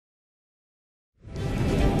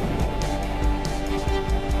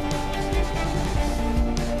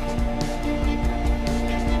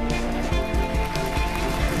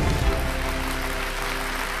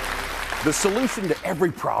The solution to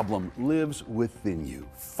every problem lives within you.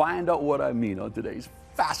 Find out what I mean on today's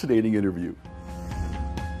fascinating interview.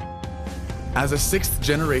 As a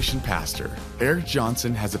sixth-generation pastor, Eric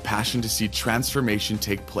Johnson has a passion to see transformation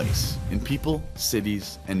take place in people,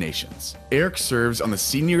 cities, and nations. Eric serves on the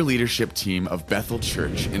senior leadership team of Bethel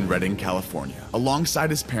Church in Redding, California,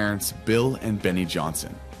 alongside his parents, Bill and Benny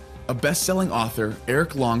Johnson. A best-selling author,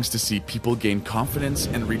 Eric longs to see people gain confidence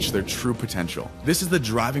and reach their true potential. This is the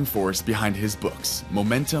driving force behind his books,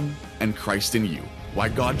 Momentum and Christ in You, Why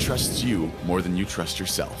God Trusts You More Than You Trust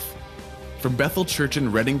Yourself. From Bethel Church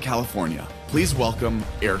in Redding, California, please welcome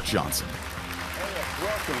Eric Johnson.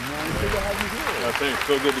 Welcome, man. Good to have you here. Thanks.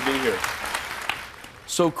 So good to be here.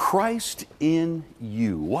 So, Christ in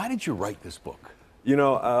You. Why did you write this book? You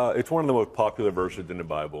know, it's one of the most popular verses in the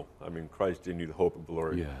Bible. I mean, Christ in You, the hope of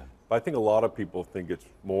glory. Yeah. But I think a lot of people think it's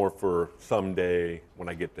more for someday when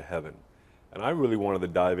I get to heaven. And I really wanted to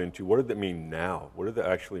dive into, what does it mean now? What does it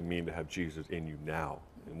actually mean to have Jesus in you now?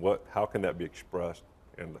 And how can that be expressed?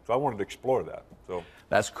 And so I wanted to explore that. So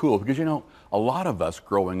That's cool because, you know, a lot of us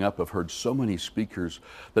growing up have heard so many speakers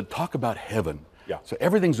that talk about heaven. Yeah. So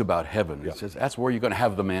everything's about heaven. Yeah. It says that's where you're going to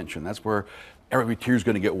have the mansion. That's where every tear's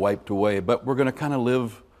going to get wiped away. But we're going to kind of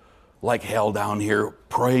live like hell down here,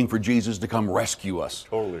 praying for Jesus to come rescue us.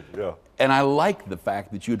 totally, yeah. And I like the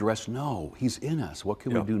fact that you address, no, he's in us. What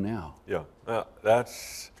can we Yeah. do now? Yeah.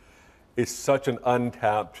 It's such an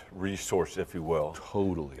untapped resource, if you will.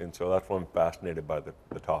 Totally. And so that's why I'm fascinated by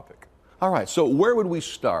the topic. All right, so where would we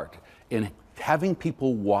start in having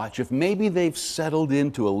people watch, if maybe they've settled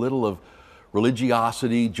into a little of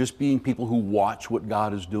religiosity, just being people who watch what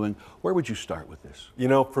God is doing, where would you start with this? You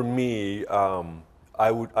know, for me,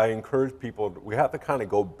 I encourage people, we have to kind of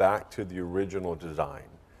go back to the original design.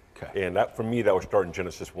 Okay. And that, for me, that would start in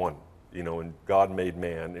Genesis 1, you know, and God made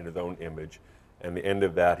man in his own image. And the end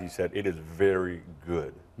of that, he said, it is very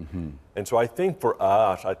good. Mm-hmm. And so I think for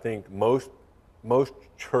us, I think most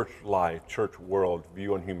church life, church world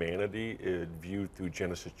view on humanity is viewed through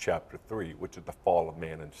Genesis chapter 3, which is the fall of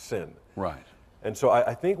man and sin. Right. And so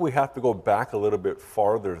I think we have to go back a little bit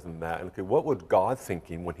farther than that. And okay, what was God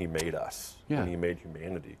thinking when he made us, when he made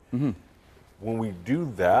humanity? Mm-hmm. When we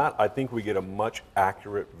do that, I think we get a much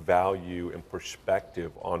accurate value and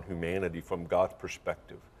perspective on humanity from God's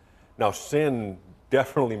perspective. Now, sin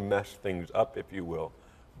definitely messed things up, if you will,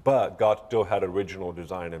 but God still had original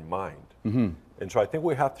design in mind. Mm-hmm. And so I think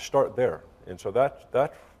we have to start there. And so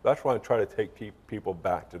that's why I try to take people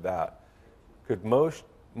back to that. Because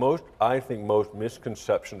I think most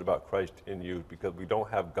misconceptions about Christ in you is because we don't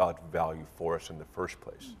have God's value for us in the first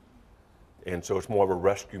place. And so it's more of a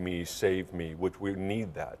rescue me, save me, which we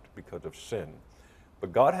need that because of sin.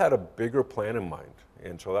 But God had a bigger plan in mind.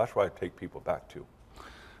 And so that's why I take people back to.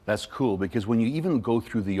 That's cool because when you even go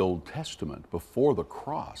through the Old Testament before the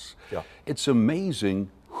cross, Yeah. it's amazing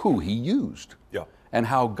who he used. Yeah. And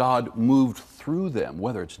how God moved through them,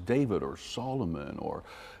 whether it's David or Solomon or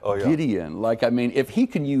Gideon. Like, I mean, if he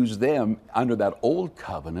could use them under that old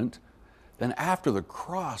covenant, then after the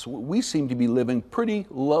cross, we seem to be living pretty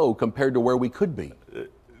low compared to where we could be.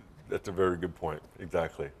 That's a very good point.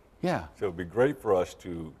 Exactly. Yeah. So it'd be great for us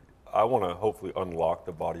to, I want to hopefully unlock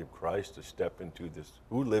the body of Christ to step into this,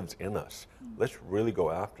 who lives in us. Let's really go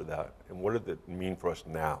after that. And what does it mean for us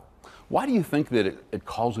now? Why do you think that it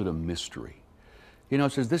calls it a mystery? You know,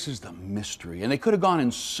 it says this is the mystery. And they could have gone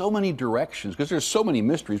in so many directions because there's so many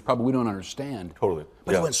mysteries probably we don't understand. Totally.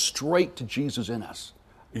 But it went straight to Jesus in us.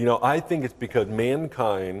 You know, I think it's because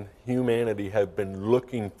mankind, humanity, have been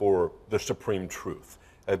looking for the supreme truth.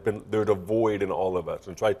 There's a void in all of us.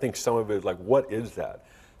 And so I think some of it is like, what is that?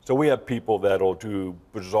 So we have people that'll do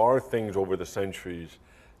bizarre things over the centuries.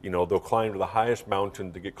 You know, they'll climb to the highest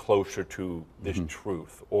mountain to get closer to this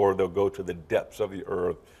truth, or they'll go to the depths of the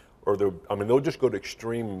earth, or they'll just go to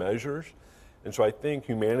extreme measures. And so I think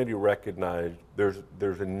humanity recognized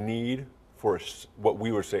there's a need for what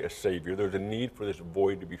we would say a savior. There's a need for this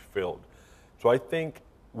void to be filled. So I think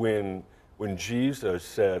when Jesus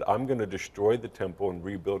said, I'm going to destroy the temple and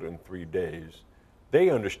rebuild it in 3 days, they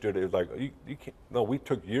understood it as like, you can't, no, we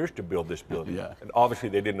took years to build this building. Yeah. And obviously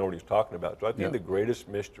they didn't know what he was talking about. So I think the greatest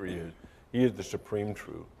mystery is he is the supreme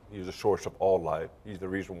truth. He is the source of all life. He's the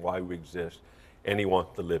reason why we exist. And he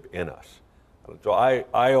wants to live in us. So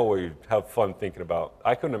I always have fun thinking about,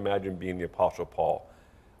 I couldn't imagine being the Apostle Paul.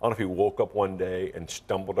 I don't know if he woke up one day and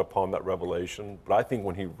stumbled upon that revelation, but I think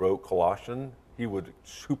when he wrote Colossians, he was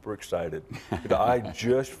super excited. Because I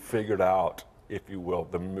just figured out, if you will,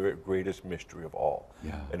 the greatest mystery of all,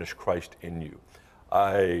 and it's Christ in you.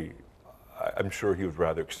 I'm sure he was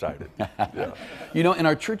rather excited. Yeah. You know, in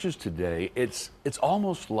our churches today, it's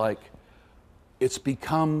almost like it's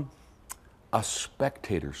become a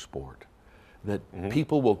spectator sport, that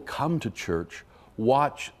people will come to church,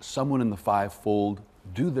 watch someone in the fivefold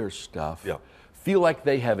do their stuff, feel like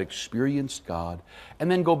they have experienced God,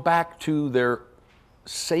 and then go back to their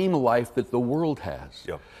same life that the world has.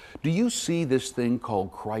 Do you see this thing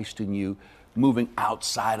called Christ in you moving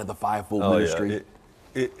outside of the fivefold ministry?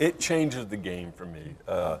 It changes the game for me.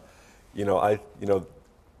 The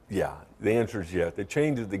answer is yes. It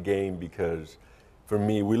changes the game because, for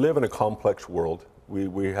me, we live in a complex world.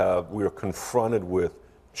 We are confronted with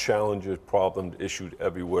challenges, problems, issues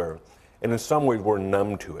everywhere, and in some ways we're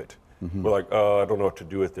numb to it. We're like, I don't know what to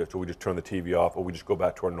do with this, so we just turn the TV off, or we just go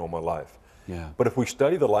back to our normal life. But if we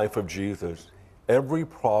study the life of Jesus, every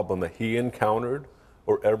problem that he encountered,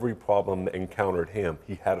 or every problem that encountered him,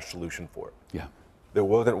 he had a solution for it. There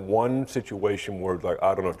wasn't one situation where it's like,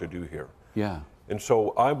 I don't know what to do here. And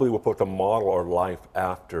so I believe we're supposed to model our life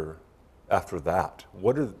after that.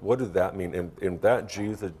 What does that mean? And if that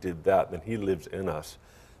Jesus did that, then he lives in us.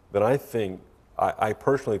 Then I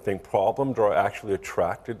personally think problems are actually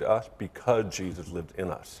attracted to us because Jesus lived in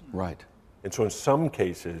us. And so in some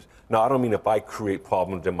cases, now I don't mean if I create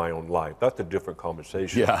problems in my own life, that's a different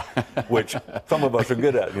conversation, which some of us are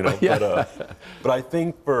good at, but I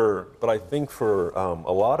think for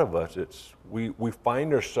a lot of us, we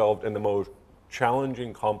find ourselves in the most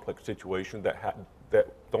challenging, complex situations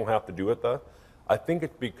that don't have to do with us. I think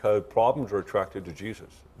it's because problems are attracted to Jesus.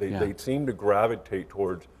 They seem to gravitate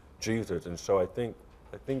towards Jesus, and so I think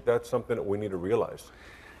that's something that we need to realize.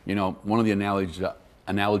 One of the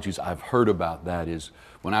analogies I've heard about that is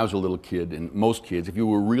when I was a little kid, and most kids, if you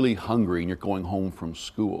were really hungry and you're going home from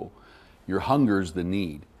school, your hunger's the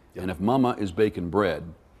need. And if mama is baking bread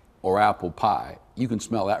or apple pie, you can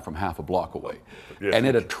smell that from half a block away. And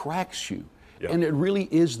it attracts you. And it really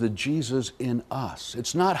is the Jesus in us.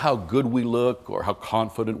 It's not how good we look or how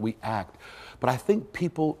confident we act, but I think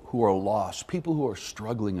people who are lost, people who are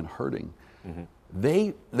struggling and hurting,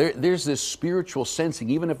 there's this spiritual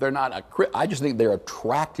sensing, even if they're not I just think they're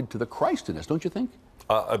attracted to the Christ in us, don't you think?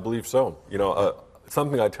 I believe so.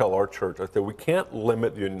 Something I tell our church, I say we can't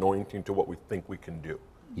limit the anointing to what we think we can do.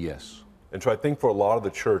 And so I think for a lot of the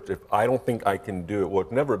church, if I don't think I can do it, well,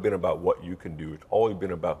 it's never been about what you can do. It's always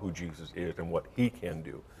been about who Jesus is and what he can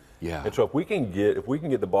do. And so if we can get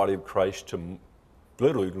the body of Christ to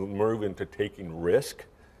literally move into taking risk,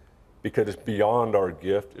 because it's beyond our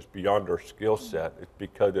gift, it's beyond our skill set, it's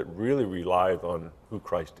because it really relies on who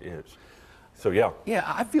Christ is. So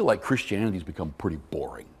I feel like Christianity's become pretty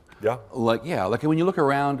boring. Like when you look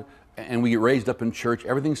around and we get raised up in church,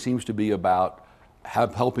 everything seems to be about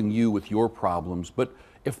helping you with your problems. But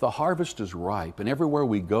if the harvest is ripe and everywhere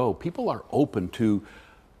we go, people are open to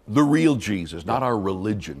the real Jesus, not our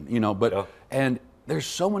religion, and there's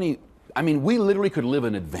so many, we literally could live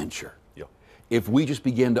an adventure if we just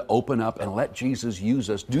begin to open up and let Jesus use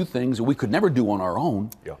us, do things that we could never do on our own.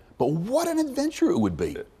 But what an adventure it would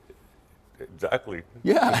be. Exactly.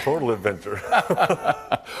 A total adventure.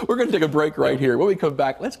 We're going to take a break right here. When we come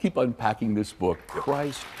back, let's keep unpacking this book,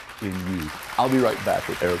 Christ in You. I'll be right back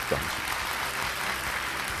with Eric Johnson.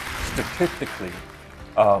 Statistically,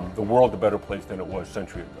 the world's a better place than it was a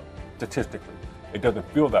century ago. Statistically. It doesn't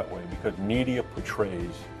feel that way because media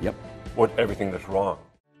portrays everything that's wrong.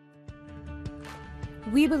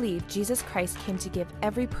 We believe Jesus Christ came to give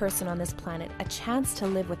every person on this planet a chance to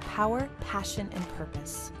live with power, passion, and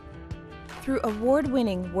purpose. Through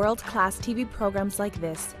award-winning, world-class TV programs like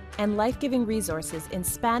this and life-giving resources in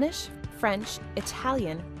Spanish, French,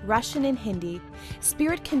 Italian, Russian, and Hindi,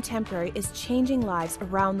 Spirit Contemporary is changing lives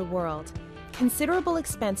around the world. Considerable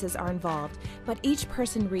expenses are involved, but each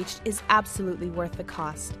person reached is absolutely worth the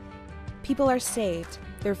cost. People are saved,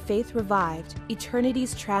 their faith revived,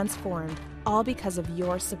 eternities transformed, all because of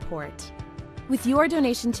your support. With your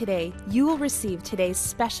donation today, you will receive today's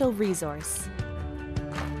special resource.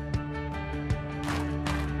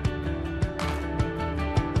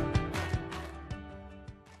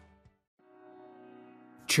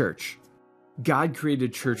 Church. God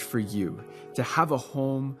created church for you, to have a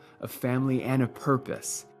home, a family, and a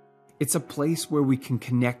purpose. It's a place where we can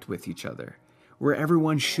connect with each other, where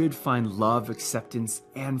everyone should find love, acceptance,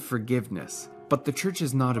 and forgiveness. But the church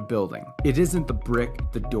is not a building. It isn't the brick,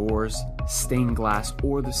 the doors, stained glass,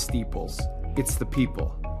 or the steeples. It's the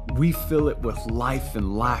people. We fill it with life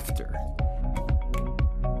and laughter.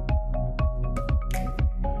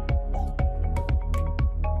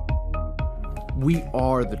 We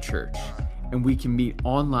are the church, and we can meet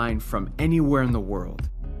online from anywhere in the world.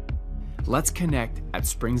 Let's connect at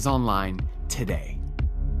Springs Online today.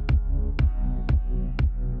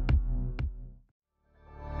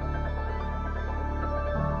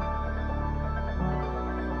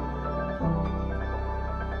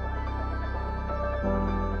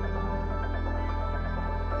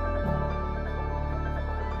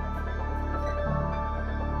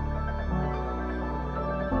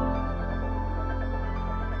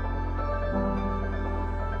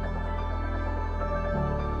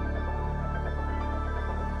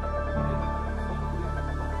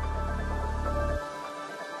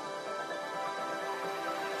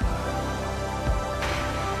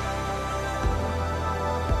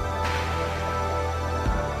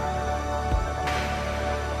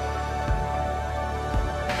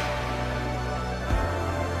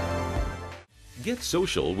 Get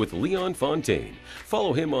social with Leon Fontaine.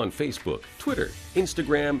 Follow him on Facebook, Twitter,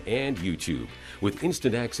 Instagram, and YouTube. With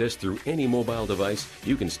instant access through any mobile device,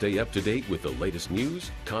 you can stay up to date with the latest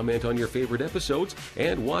news, comment on your favorite episodes,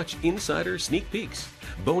 and watch insider sneak peeks.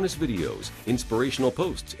 Bonus videos, inspirational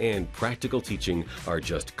posts, and practical teaching are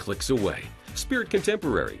just clicks away. Spirit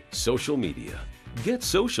Contemporary, social media. Get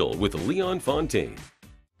social with Leon Fontaine.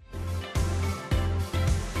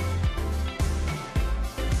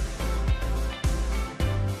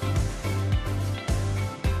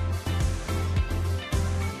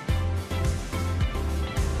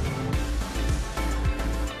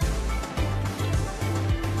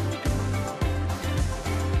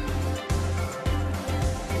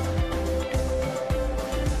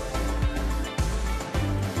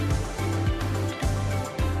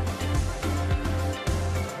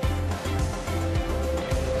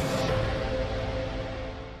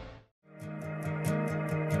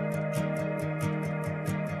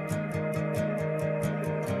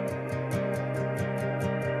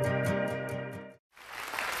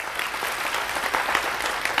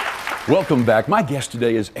 Welcome back. My guest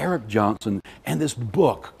today is Eric Johnson and this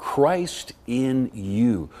book, Christ in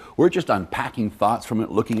You. We're just unpacking thoughts from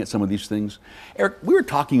it, looking at some of these things. Eric, we were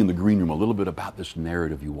talking in the green room a little bit about this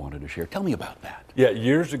narrative you wanted to share. Tell me about that. Yeah,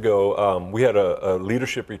 years ago, we had a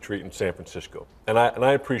leadership retreat in San Francisco. And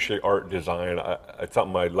I appreciate art design. It's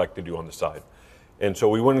something I'd like to do on the side. And so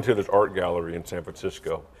we went into this art gallery in San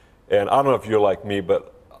Francisco. And I don't know if you're like me,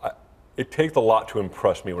 but it takes a lot to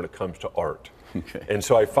impress me when it comes to art. Okay. And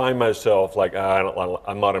so I find myself like,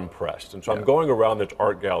 I'm not impressed. And so I'm going around this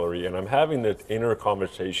art gallery and I'm having this inner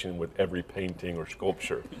conversation with every painting or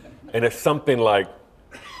sculpture. And it's something like,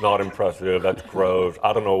 not impressive, that's gross,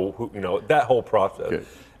 I don't know, who, that whole process. Good.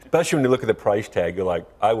 Especially when you look at the price tag, you're like,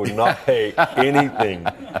 I would not pay anything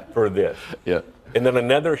for this. Yeah. And then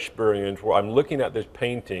another experience where I'm looking at this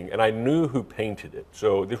painting and I knew who painted it.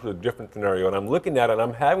 So this was a different scenario. And I'm looking at it and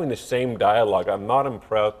I'm having the same dialogue. I'm not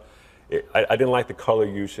impressed. I didn't like the color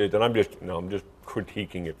usage, and I'm just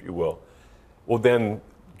critiquing, if you will. Well, then,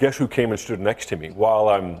 guess who came and stood next to me while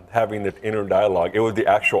I'm having this inner dialogue? It was the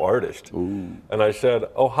actual artist. Ooh. And I said,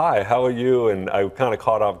 "Oh, hi, how are you?" And I kind of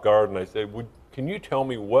caught off guard, and I said, "Can you tell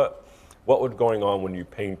me what was going on when you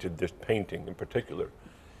painted this painting in particular?"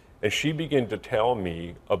 And she began to tell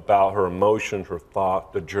me about her emotions, her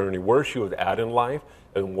thoughts, the journey, where she was at in life,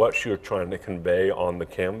 and what she was trying to convey on the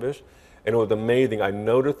canvas. And it was amazing. I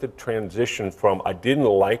noticed the transition from I didn't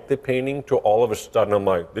like the painting to all of a sudden I'm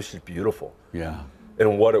like, this is beautiful. Yeah.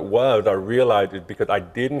 And what it was, I realized is because I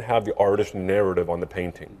didn't have the artist's narrative on the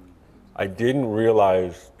painting. I didn't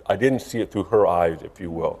see it through her eyes, if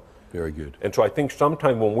you will. Very good. And so I think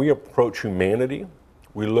sometimes when we approach humanity,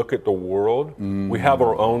 we look at the world, we have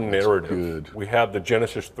our own narrative. Good. We have the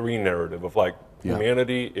Genesis 3 narrative of like,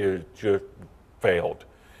 humanity is just failed.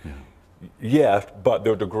 Yes, but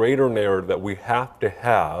there's a greater narrative that we have to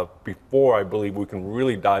have before I believe we can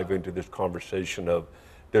really dive into this conversation of,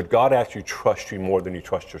 does God actually trust you more than you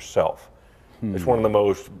trust yourself? It's one of the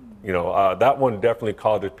most, that one definitely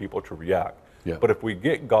causes people to react. Yeah. But if we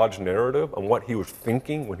get God's narrative and what he was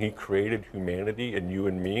thinking when he created humanity and you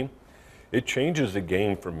and me, it changes the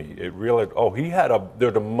game for me. It realized,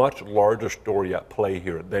 there's a much larger story at play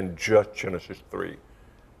here than just Genesis 3.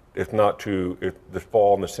 It's not the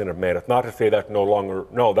fall and the sin of man. It's not to say that's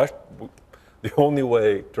that's the only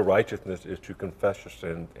way to righteousness is to confess your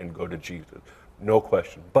sin and go to Jesus. No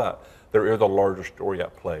question. But there is a larger story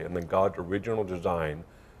at play. And then God's original design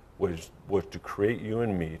was to create you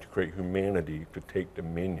and me, to create humanity, to take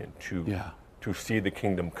dominion, to see the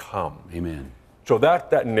kingdom come. Amen. So that's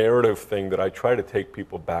that narrative thing that I try to take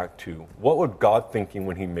people back to. What was God thinking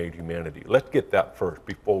when he made humanity? Let's get that first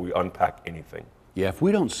before we unpack anything. Yeah, if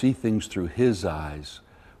we don't see things through his eyes,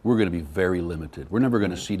 we're going to be very limited. We're never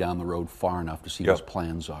going to see down the road far enough to see what his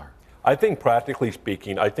plans are. I think practically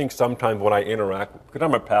speaking, I think sometimes when I interact, because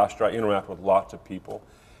I'm a pastor, I interact with lots of people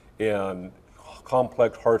in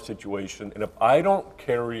complex, hard situations, and if I don't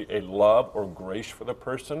carry a love or grace for the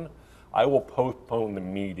person, I will postpone the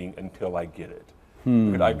meeting until I get it.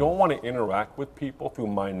 Because I don't want to interact with people through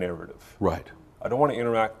my narrative. Right. I don't want to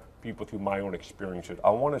interact people through my own experiences.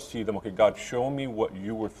 I want to see them, okay, God, show me what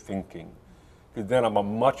you were thinking. Because then I'm a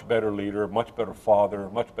much better leader, much better father,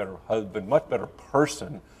 much better husband, much better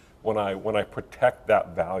person when I protect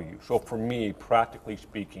that value. So for me, practically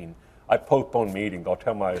speaking, I postpone meetings. I'll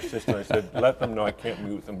tell my assistant, I said, let them know I can't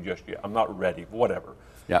meet with them just yet. I'm not ready, whatever.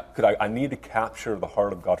 Yeah. Because I need to capture the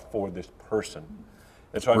heart of God for this person.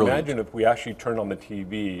 And so I imagine if we actually turned on the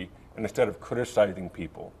TV and instead of criticizing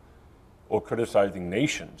people, or criticizing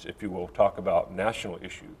nations, if you will, talk about national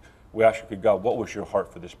issues, we ask you, God, what was your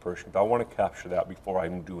heart for this person? I want to capture that before I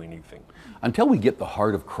do anything. Until we get the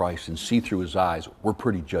heart of Christ and see through his eyes, we're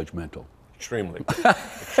pretty judgmental. Extremely.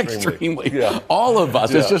 Extremely. Yeah. All of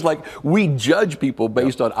us. Yeah. It's just like we judge people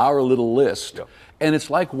based on our little list. Yeah. And it's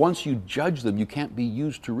like once you judge them, you can't be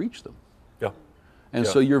used to reach them. Yeah. And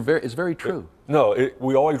so it's very true.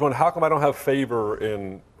 We always wonder, how come I don't have favor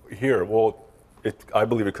in here? Well, I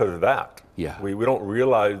believe because of that. Yeah. We don't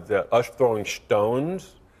realize that us throwing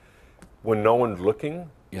stones when no one's looking,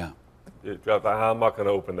 yeah, I'm not going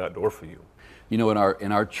to open that door for you. You know,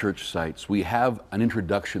 in our church sites, we have an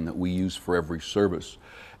introduction that we use for every service.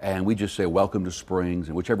 And we just say, welcome to Springs,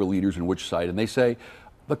 and whichever leader's in which site. And they say,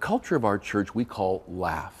 the culture of our church we call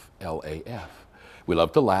laugh, L-A-F. We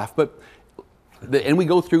love to laugh, and we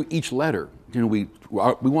go through each letter. You know, we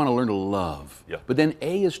want to learn to love. Yeah. But then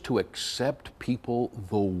A is to accept people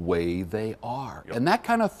the way they are. Yep. And that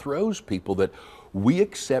kind of throws people that we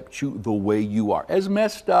accept you the way you are, as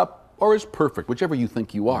messed up or as perfect, whichever you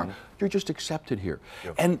think you are. You're just accepted here.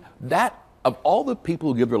 Yep. And that, of all the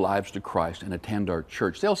people who give their lives to Christ and attend our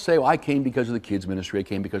church, they'll say, well, I came because of the kids ministry, I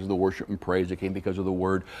came because of the worship and praise, I came because of the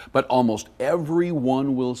word. But almost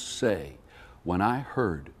everyone will say, when I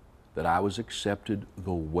heard that I was accepted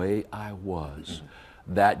the way I was,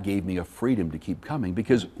 that gave me a freedom to keep coming,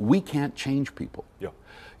 because we can't change people. Yeah.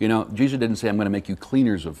 You know, Jesus didn't say, I'm going to make you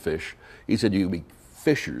cleaners of fish. He said, you'll be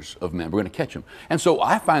fishers of men. We're going to catch them. And so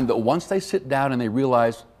I find that once they sit down and they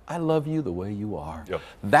realize, I love you the way you are,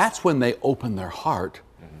 that's when they open their heart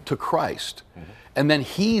to Christ. And then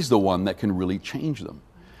he's the one that can really change them.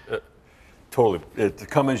 Totally. To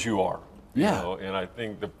come as you are. Yeah. You know, and I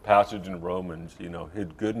think the passage in Romans, you know, his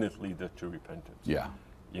goodness leads us to repentance. Yeah.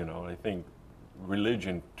 You know, I think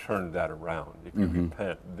religion turned that around. If you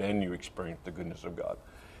repent, then you experience the goodness of God.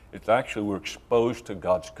 It's actually, we're exposed to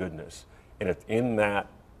God's goodness. And it's in that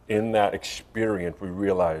experience we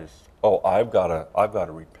realize, oh, I've got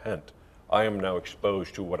to repent. I am now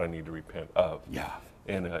exposed to what I need to repent of. Yeah.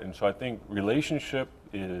 And so I think relationship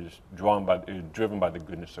is driven by the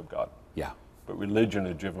goodness of God. Yeah. But religion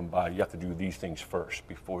is driven by, you have to do these things first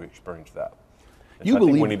before you experience that. And You so I think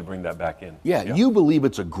believe- we need to bring that back in. Yeah, you believe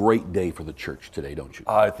it's a great day for the church today, don't you?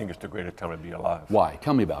 I think it's the greatest time to be alive. Why?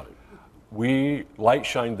 Tell me about it. Light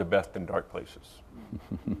shines the best in dark places.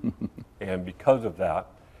 And because of that,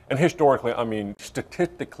 and historically, I mean,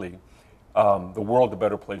 statistically, the world's a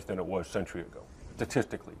better place than it was a century ago.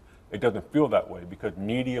 Statistically. It doesn't feel that way because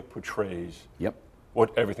media portrays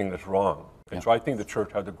everything that's wrong. And so I think the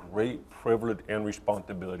church has a great privilege and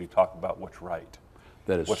responsibility to talk about what's right.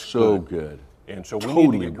 That is what's so good. And so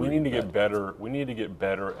Totally we agree need to with get that. better. We need to get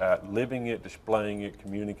better at living it, displaying it,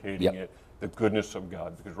 communicating it, the goodness of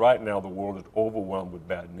God. Because right now the world is overwhelmed with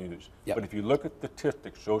bad news. But if you look at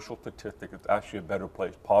statistics, social statistics, it's actually a better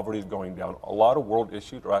place. Poverty is going down. A lot of world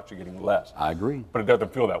issues are actually getting less. I agree. But it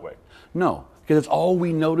doesn't feel that way. No, because it's all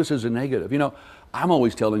we notice is a negative. You know, I'm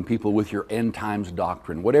always telling people with your end times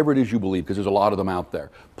doctrine, whatever it is you believe, because there's a lot of them out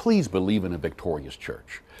there, please believe in a victorious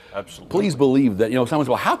church. Absolutely. Please believe that, you know, someone says,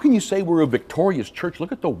 well, how can you say we're a victorious church?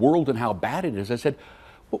 Look at the world and how bad it is. I said,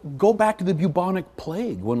 well, go back to the bubonic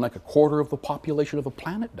plague when like a quarter of the population of the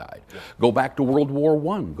planet died. Go back to World War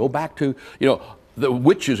I. Go back to, you know, the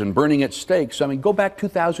witches and burning at stakes. I mean, go back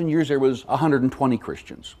 2,000 years, there was 120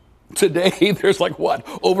 Christians. Today, there's like what,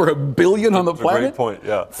 over 1 billion on the planet? It's a great point,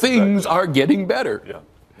 yeah. Things are getting better. Yeah,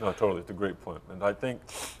 no, totally. It's a great point. And I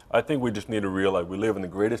think we just need to realize we live in the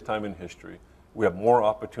greatest time in history. We have more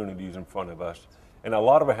opportunities in front of us. And a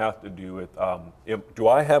lot of it has to do with, do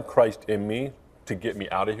I have Christ in me to get me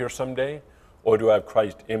out of here someday? Or do I have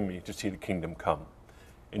Christ in me to see the kingdom come?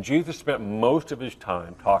 And Jesus spent most of his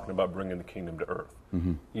time talking about bringing the kingdom to earth.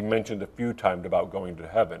 He mentioned a few times about going to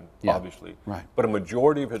heaven, obviously. Right. But a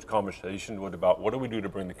majority of his conversation was about what do we do to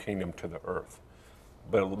bring the kingdom to the earth?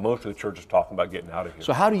 But most of the church is talking about getting out of here.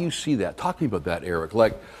 So how do you see that? Talk to me about that, Eric.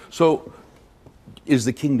 Like, so is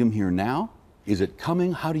the kingdom here now? Is it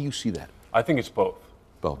coming? How do you see that? I think it's both.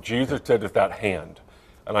 Both. Jesus said it's that hand.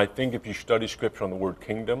 And I think if you study scripture on the word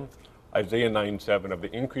kingdom, Isaiah 9:7, of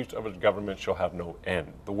the increase of his government shall have no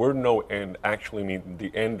end. The word no end actually means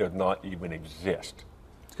the end does not even exist.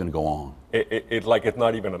 It's going to go on. It's like it's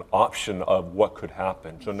not even an option of what could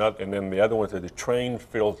happen. And then the other one says the train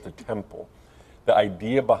fills the temple. The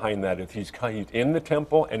idea behind that is he's in the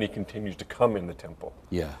temple and he continues to come in the temple.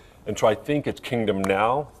 Yeah. And so I think it's kingdom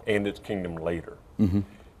now and it's kingdom later.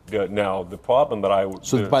 Now, the problem that I would...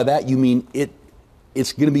 So by that you mean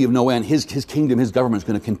it's going to be of no end. His kingdom, his government is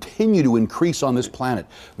going to continue to increase on this planet.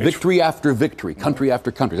 Victory after victory, country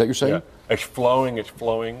after country. Is that what you're saying? Yeah. It's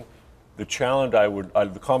flowing. The challenge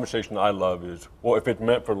the conversation I love is, well, if it's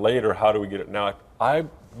meant for later, how do we get it now?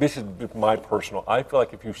 This is my personal, I feel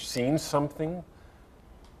like if you've seen something,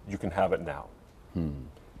 you can have it now.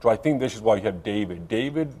 So I think this is why you have David.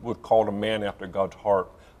 David was called a man after God's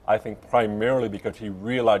heart, I think primarily because he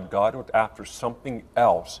realized God was after something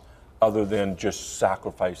else other than just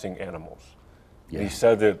sacrificing animals. Yeah. And he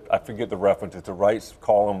said that, I forget the reference, it's the right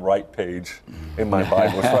column, right page in my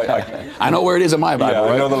Bible. It's right, I know where it is in my Bible, yeah,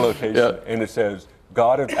 right? I know the location. And it says,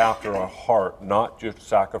 God is after our heart, not just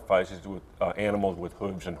sacrifices with animals with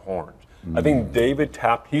hooves and horns. I think David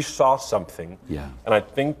he saw something, and I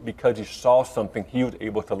think because he saw something, he was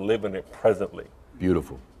able to live in it presently.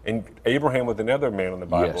 Beautiful. And Abraham was another man in the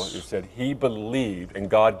Bible. It said he believed, and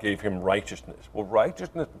God gave him righteousness. Well,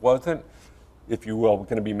 righteousness wasn't, if you will,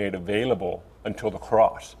 going to be made available until the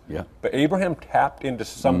cross. Yeah. But Abraham tapped into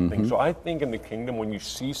something. So I think in the kingdom, when you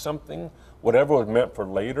see something, whatever was meant for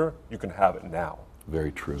later, you can have it now.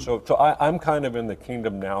 Very true. So I'm kind of in the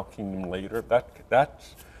kingdom now, kingdom later.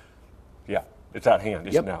 That's it's at hand.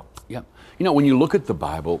 It's now. Yep. You know, when you look at the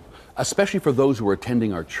Bible, especially for those who are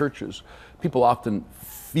attending our churches, people often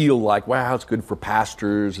feel like, wow, it's good for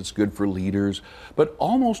pastors, it's good for leaders. But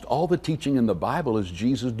almost all the teaching in the Bible is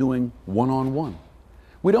Jesus doing one-on-one.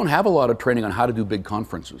 We don't have a lot of training on how to do big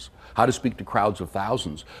conferences, how to speak to crowds of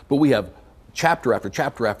thousands, but we have chapter after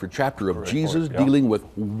chapter after chapter of Jesus dealing with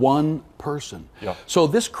one person. So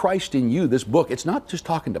this Christ in you, this book, it's not just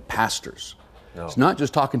talking to pastors. No. It's not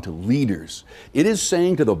just talking to leaders. It is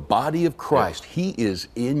saying to the body of Christ, He is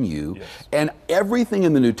in you. And everything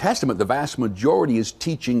in the New Testament, the vast majority, is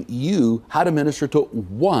teaching you how to minister to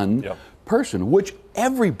one person, which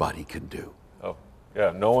everybody can do. Oh,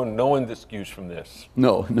 yeah, no one's excused from this.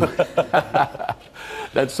 No.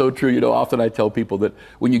 That's so true. You know, often I tell people that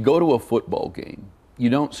when you go to a football game, you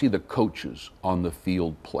don't see the coaches on the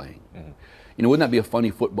field playing. You know, wouldn't that be a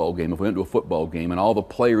funny football game if we went to a football game and all the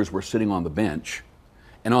players were sitting on the bench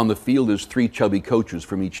and on the field is 3 chubby coaches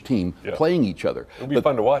from each team playing each other? It would be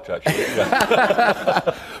fun to watch, actually.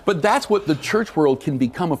 But that's what the church world can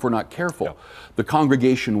become if we're not careful. The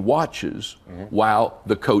congregation watches while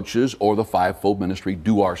the coaches or the fivefold ministry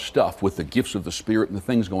do our stuff with the gifts of the Spirit and the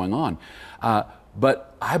things going on.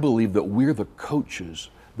 But I believe that we're the coaches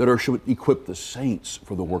that should equip the saints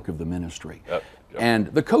for the work of the ministry. And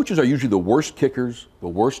the coaches are usually the worst kickers, the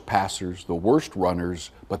worst passers, the worst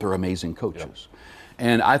runners, but they're amazing coaches.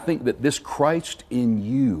 And I think that this Christ in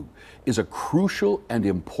you is a crucial and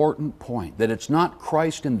important point, that it's not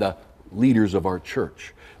Christ in the leaders of our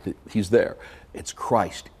church. He's there. It's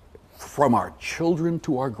Christ from our children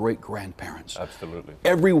to our great-grandparents. Absolutely.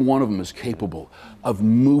 Every one of them is capable of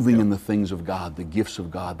moving in the things of God, the gifts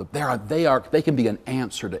of God. They can be an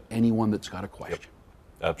answer to anyone that's got a question.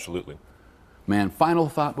 Absolutely. Man, final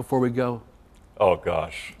thought before we go. Oh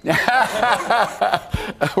gosh.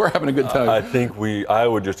 We're having a good time. I think I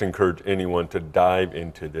would just encourage anyone to dive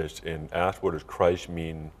into this and ask, what does Christ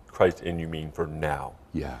in you mean for now?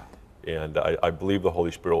 Yeah. And I believe the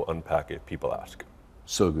Holy Spirit will unpack it if people ask.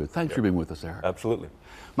 So good. Thanks for being with us, Eric. Absolutely.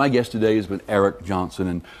 My guest today has been Eric Johnson,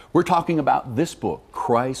 and we're talking about this book,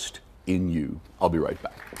 Christ in You. I'll be right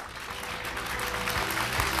back.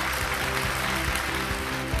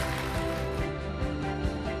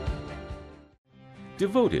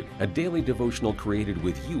 Devoted, a daily devotional created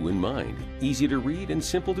with you in mind. Easy to read and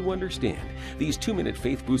simple to understand. These 2-minute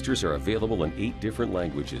faith boosters are available in 8 different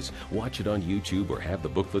languages. Watch it on YouTube or have the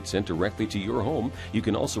booklet sent directly to your home. You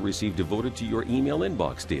can also receive Devoted to your email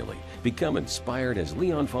inbox daily. Become inspired as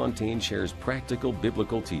Leon Fontaine shares practical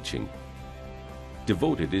biblical teaching.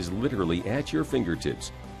 Devoted is literally at your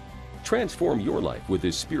fingertips. Transform your life with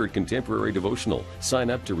this Spirit Contemporary devotional. Sign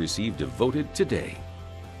up to receive Devoted today.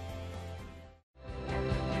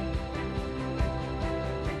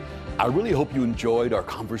 I really hope you enjoyed our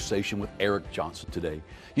conversation with Eric Johnson today.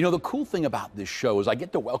 You know, the cool thing about this show is I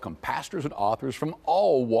get to welcome pastors and authors from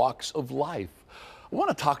all walks of life. I want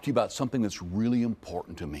to talk to you about something that's really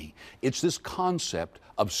important to me. It's this concept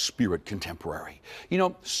of Spirit Contemporary. You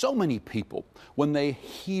know, so many people, when they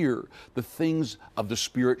hear the things of the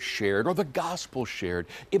Spirit shared or the gospel shared,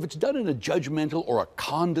 if it's done in a judgmental or a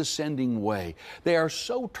condescending way, they are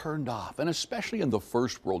so turned off. And especially in the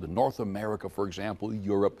first world, in North America, for example,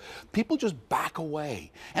 Europe, people just back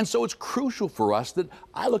away. And so it's crucial for us that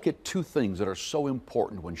I look at 2 things that are so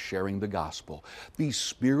important when sharing the gospel. Be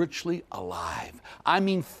spiritually alive. I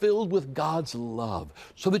mean filled with God's love,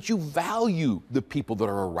 so that you value the people that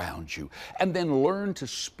are around you, and then learn to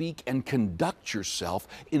speak and conduct yourself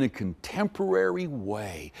in a contemporary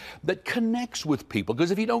way that connects with people.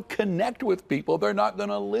 Because if you don't connect with people, they're not going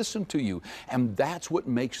to listen to you. And that's what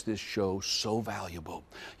makes this show so valuable.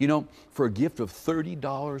 You know, for a gift of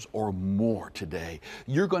 $30 or more today,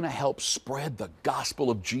 you're going to help spread the gospel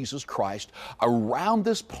of Jesus Christ around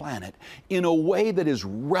this planet in a way that is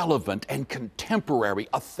relevant and contemporary,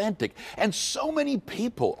 authentic. And so many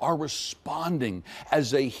people are responding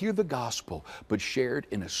as they hear the gospel, but shared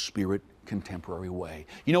in a spirit contemporary way.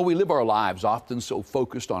 You know, we live our lives often so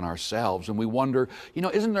focused on ourselves, and we wonder, you know,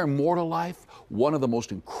 isn't there more to life? One of the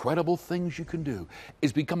most incredible things you can do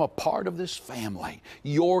is become a part of this family.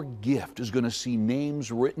 Your gift is going to see names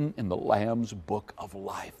written in the Lamb's Book of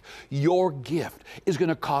Life. Your gift is going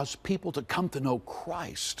to cause people to come to know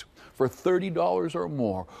Christ. For $30 or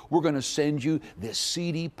more, we're going to send you this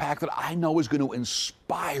CD pack that I know is going to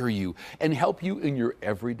inspire you and help you in your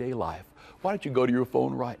everyday life. Why don't you go to your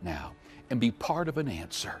phone right now and be part of an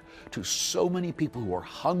answer to so many people who are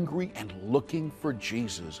hungry and looking for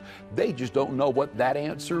Jesus. They just don't know what that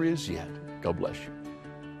answer is yet. God bless you.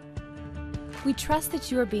 We trust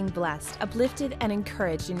that you are being blessed, uplifted, and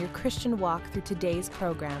encouraged in your Christian walk through today's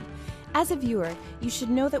program. As a viewer, you should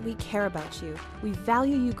know that we care about you. We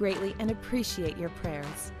value you greatly and appreciate your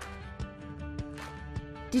prayers.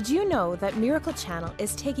 Did you know that Miracle Channel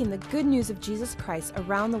is taking the good news of Jesus Christ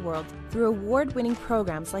around the world through award-winning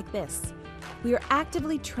programs like this? We are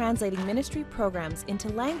actively translating ministry programs into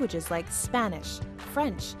languages like Spanish,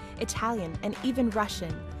 French, Italian, and even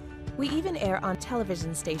Russian. We even air on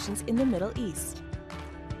television stations in the Middle East.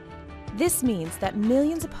 This means that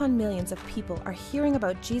millions upon millions of people are hearing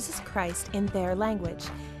about Jesus Christ in their language,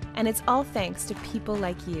 and it's all thanks to people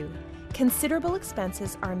like you. Considerable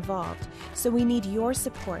expenses are involved, so we need your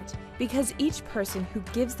support, because each person who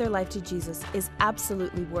gives their life to Jesus is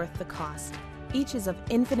absolutely worth the cost. Each is of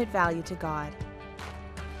infinite value to God.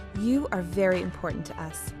 You are very important to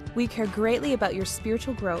us. We care greatly about your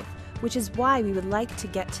spiritual growth, which is why we would like to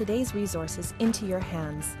get today's resources into your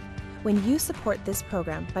hands. When you support this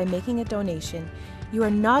program by making a donation, you are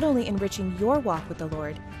not only enriching your walk with the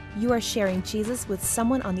Lord, you are sharing Jesus with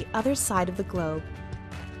someone on the other side of the globe.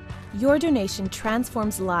 Your donation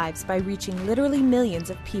transforms lives by reaching literally millions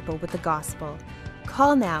of people with the gospel.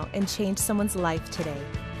 Call now and change someone's life today.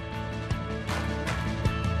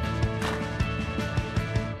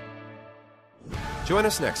 Join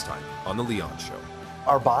us next time on The Leon Show.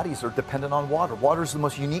 Our bodies are dependent on water. Water is the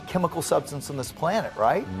most unique chemical substance on this planet,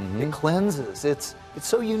 right? Mm-hmm. It cleanses. It's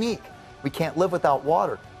so unique. We can't live without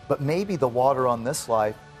water. But maybe the water on this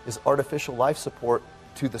life is artificial life support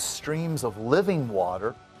to the streams of living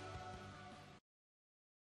water